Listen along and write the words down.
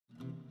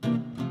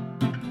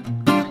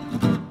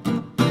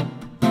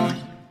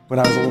When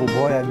I was a little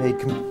boy, I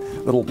made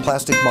little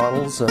plastic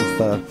models of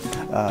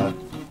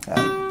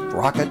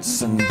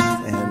rockets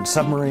and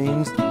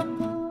submarines.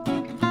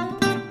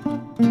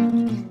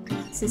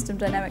 System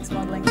dynamics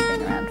modelling has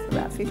been around for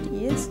about 50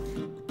 years.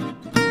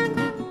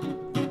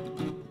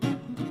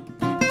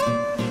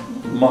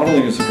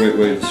 Modelling is a great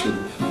way to sort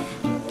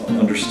of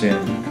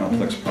understand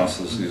complex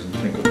processes and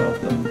think about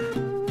them.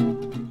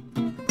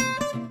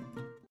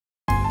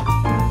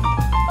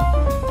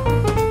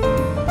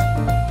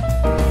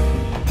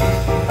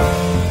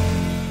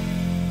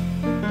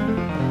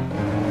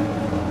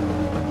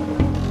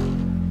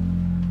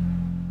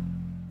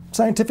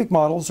 Scientific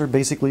models are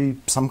basically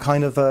some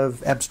kind of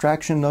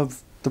abstraction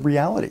of the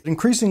reality.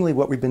 Increasingly,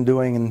 what we've been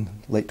doing in the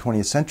late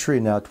 20th century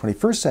and now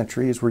 21st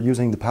century is we're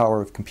using the power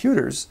of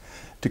computers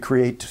to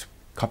create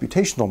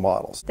computational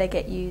models. They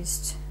get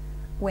used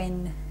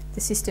when the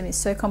system is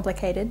so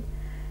complicated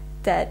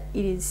that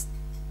it is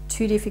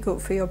too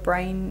difficult for your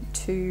brain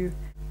to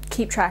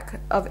keep track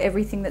of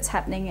everything that's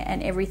happening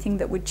and everything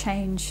that would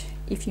change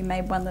if you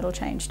made one little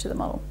change to the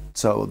model.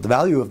 So the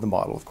value of the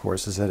model, of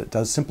course, is that it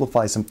does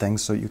simplify some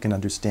things so you can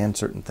understand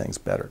certain things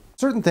better.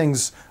 Certain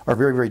things are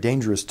very, very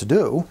dangerous to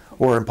do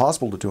or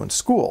impossible to do in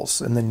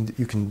schools, and then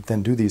you can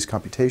then do these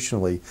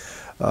computationally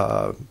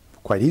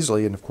quite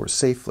easily and, of course,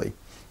 safely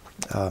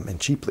and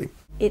cheaply.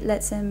 It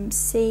lets them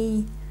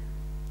see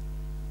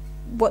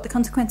what the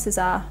consequences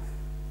are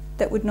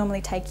that would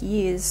normally take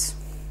years,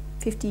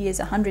 50 years,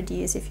 100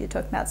 years if you're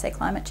talking about, say,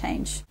 climate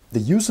change. The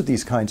use of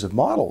these kinds of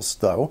models,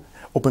 though,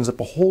 opens up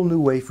a whole new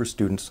way for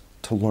students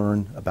to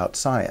learn about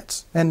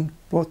science, and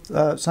both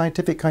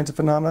scientific kinds of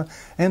phenomena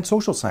and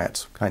social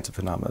science kinds of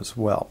phenomena as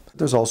well.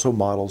 There's also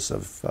models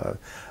of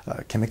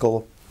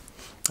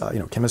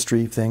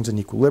chemistry things in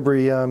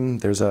equilibrium.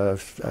 There's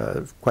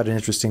quite an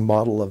interesting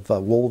model of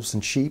wolves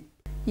and sheep.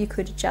 You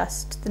could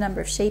adjust the number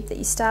of sheep that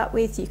you start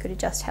with. You could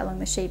adjust how long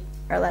the sheep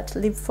are allowed to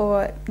live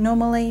for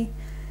normally.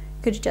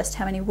 You could adjust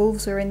how many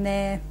wolves are in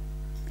there,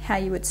 how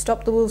you would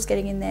stop the wolves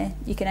getting in there.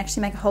 You can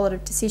actually make a whole lot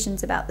of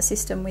decisions about the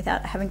system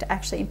without having to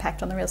actually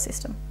impact on the real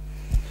system.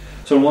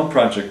 So in one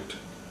project,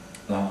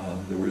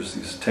 there was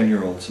these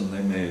 10-year-olds and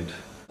they made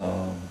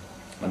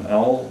an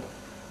owl,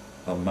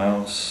 a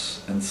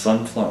mouse, and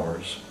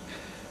sunflowers.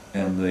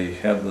 And they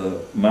had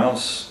the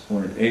mouse,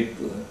 when it ate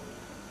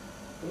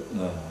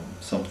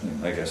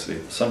something, I guess it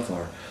ate the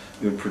sunflower,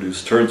 it would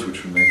produce turds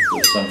which would make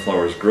the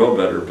sunflowers grow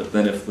better, but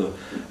then if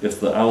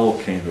the owl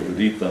came, it would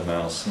eat the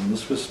mouse. And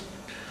this was,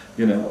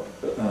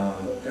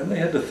 and they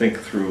had to think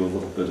through a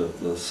little bit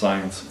of the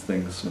science of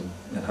things and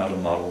how to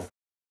model.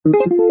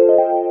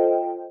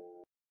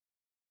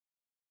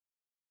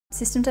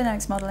 System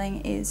dynamics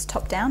modelling is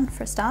top-down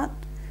for a start,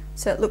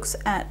 so it looks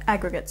at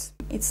aggregates.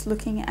 It's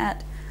looking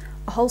at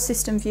a whole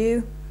system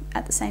view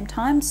at the same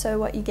time, so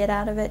what you get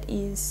out of it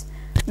is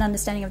an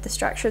understanding of the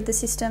structure of the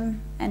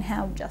system and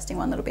how adjusting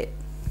one little bit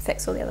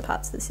affects all the other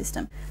parts of the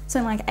system.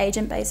 Something like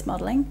agent-based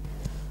modelling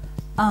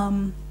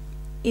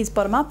is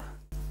bottom-up.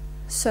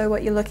 So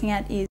what you're looking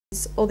at is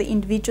all the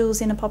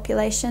individuals in a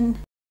population,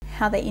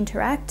 how they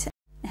interact,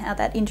 and how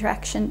that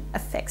interaction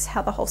affects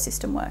how the whole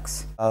system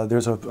works.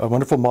 There's a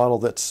wonderful model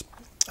that's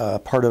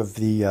part of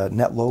the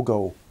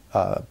NetLogo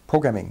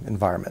programming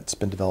environment. It's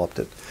been developed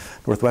at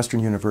Northwestern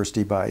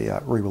University by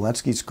Rory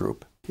Walensky's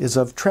group, is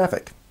of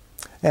traffic.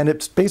 And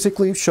it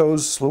basically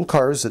shows little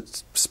cars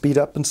that speed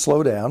up and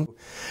slow down,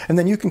 and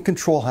then you can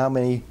control how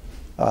many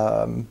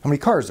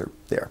cars are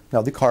there.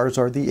 Now the cars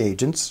are the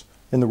agents,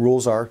 and the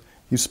rules are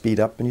you speed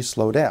up and you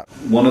slow down.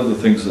 One of the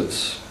things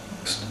that's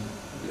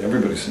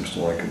everybody seems to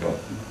like about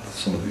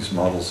some of these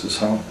models is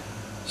how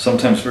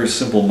sometimes very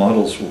simple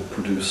models will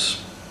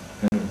produce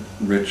kind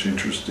of rich,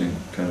 interesting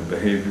kind of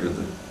behavior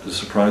that is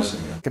surprising.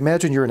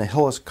 Imagine you're in a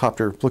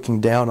helicopter looking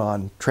down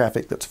on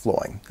traffic that's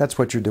flowing. That's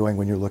what you're doing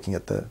when you're looking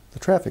at the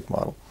traffic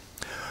model.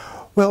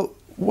 Well,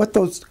 what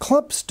those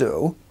clumps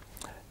do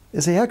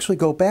is they actually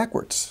go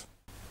backwards.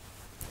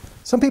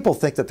 Some people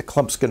think that the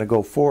clump's going to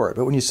go forward,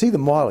 but when you see the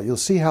model, you'll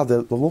see how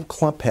the little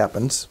clump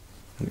happens,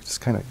 and it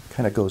just kind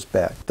of goes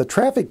back. The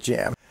traffic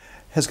jam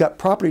has got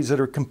properties that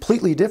are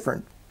completely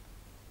different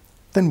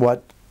than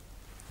what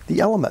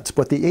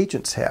the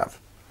agents have.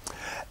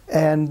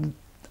 And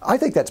I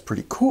think that's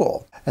pretty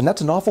cool. And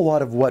that's an awful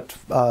lot of what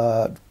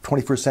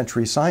 21st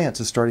century science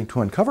is starting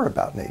to uncover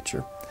about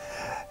nature.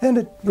 And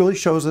it really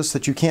shows us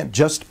that you can't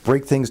just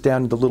break things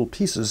down into little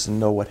pieces and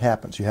know what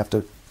happens. You have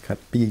to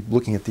be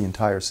looking at the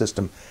entire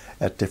system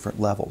at different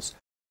levels.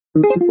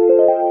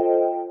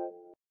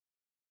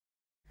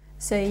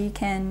 So you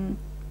can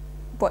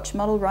watch a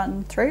model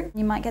run through.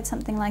 You might get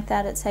something like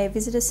that at, say, a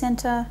visitor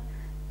centre,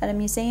 at a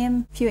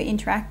museum. If you're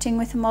interacting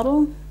with a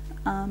model,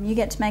 you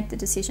get to make the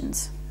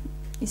decisions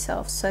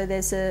yourself. So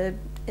there's a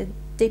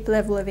deep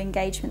level of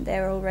engagement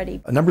there already.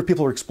 A number of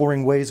people are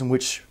exploring ways in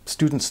which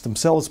students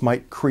themselves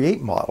might create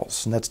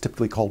models, and that's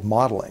typically called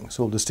modeling.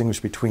 So we'll distinguish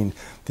between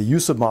the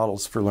use of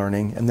models for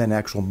learning and then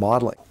actual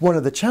modeling. One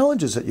of the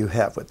challenges that you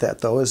have with that,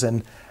 though, is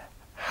in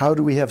how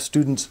do we have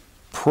students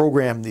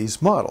program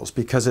these models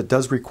because it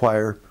does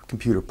require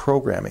computer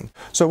programming.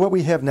 So what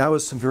we have now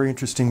is some very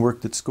interesting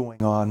work that's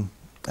going on.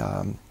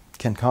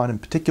 Ken Kahn in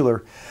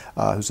particular,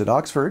 who's at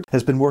Oxford,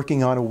 has been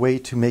working on a way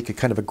to make a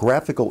kind of a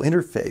graphical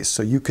interface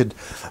so you could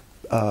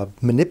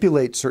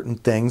manipulate certain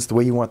things the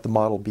way you want the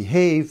model to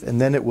behave,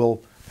 and then it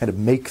will kind of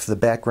make the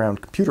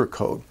background computer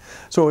code.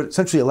 So it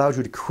essentially allows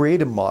you to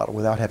create a model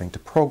without having to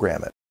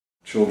program it.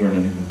 Children,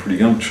 and even pretty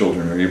young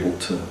children, are able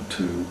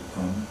to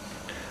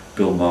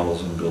build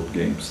models and build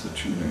games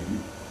that you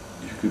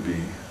could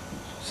be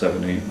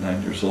 7, 8,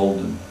 9 years old,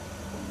 and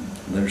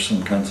there's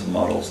some kinds of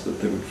models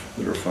that they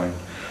would find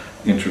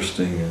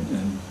interesting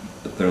and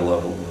at their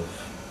level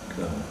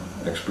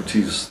of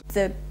expertise.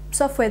 The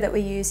software that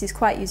we use is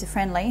quite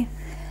user-friendly,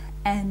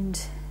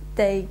 and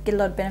they get a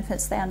lot of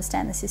benefits. They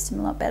understand the system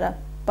a lot better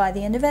by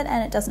the end of it,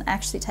 and it doesn't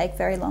actually take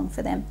very long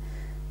for them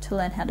to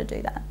learn how to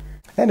do that.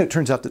 And it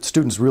turns out that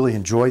students really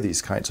enjoy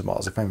these kinds of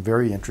models. They find them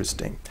very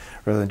interesting,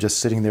 rather than just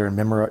sitting there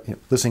and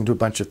listening to a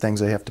bunch of things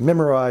they have to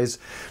memorize.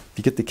 If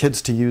you get the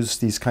kids to use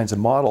these kinds of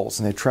models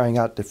and they're trying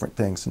out different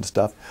things and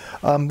stuff,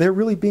 they're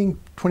really being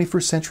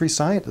 21st century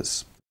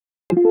scientists.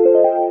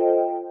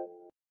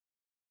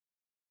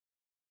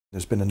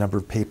 There's been a number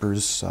of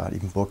papers,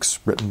 even books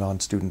written on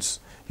students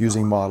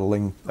using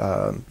modeling,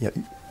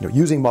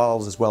 using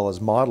models as well as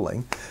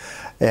modeling,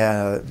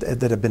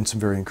 that have been some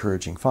very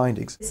encouraging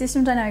findings.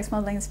 System dynamics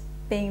modeling is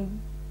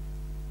being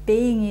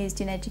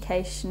used in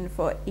education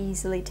for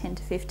easily 10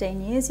 to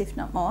 15 years, if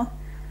not more.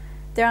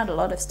 There aren't a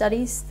lot of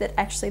studies that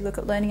actually look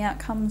at learning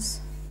outcomes.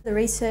 The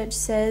research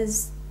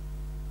is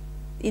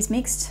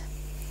mixed.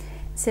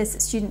 It says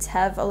that students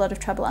have a lot of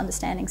trouble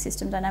understanding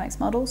system dynamics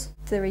models.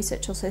 The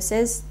research also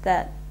says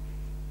that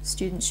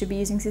students should be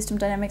using system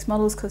dynamics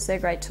models because they're a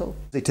great tool.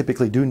 They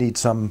typically do need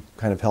some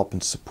kind of help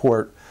and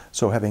support,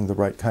 so having the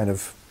right kind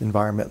of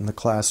environment in the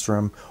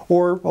classroom,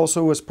 or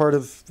also as part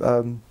of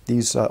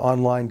these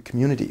online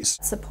communities.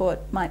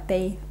 Support might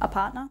be a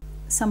partner,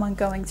 someone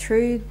going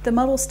through the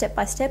model step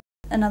by step.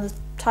 Another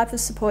type of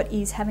support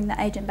is having the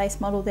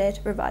agent-based model there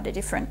to provide a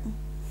different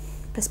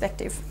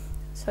perspective.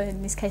 So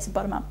in this case, a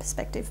bottom-up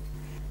perspective.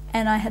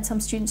 And I had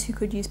some students who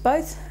could use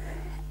both.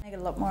 They got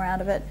a lot more out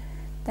of it.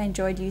 They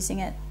enjoyed using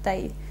it.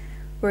 They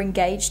were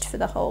engaged for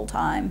the whole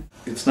time.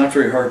 It's not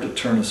very hard to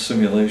turn a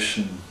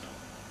simulation,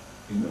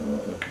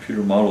 a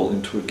computer model,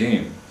 into a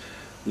game.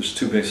 There's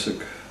two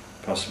basic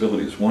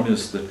possibilities. One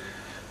is that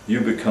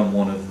you become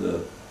one of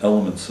the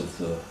elements of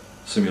the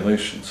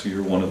simulation, so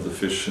you're one of the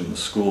fish in the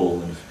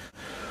school,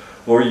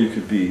 or you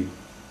could be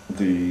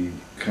the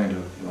kind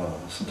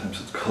of,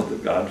 sometimes it's called the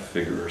God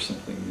figure or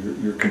something.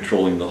 You're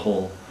controlling the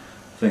whole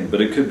thing,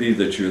 but it could be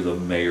that you're the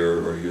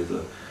mayor or you're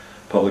the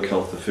public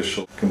health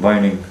official.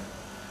 Combining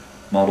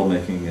model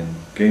making and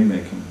game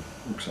making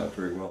works out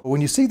very well.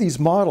 When you see these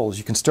models,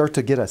 you can start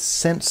to get a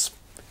sense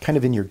kind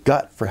of in your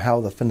gut for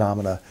how the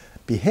phenomena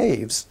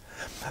behaves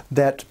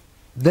that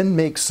then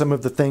makes some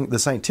of the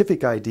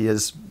scientific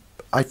ideas,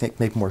 I think,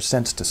 make more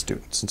sense to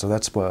students. And so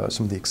that's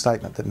some of the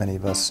excitement that many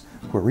of us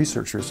who are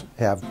researchers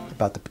have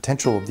about the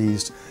potential of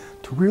these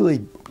to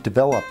really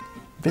develop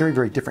very,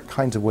 very different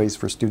kinds of ways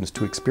for students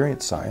to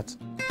experience science.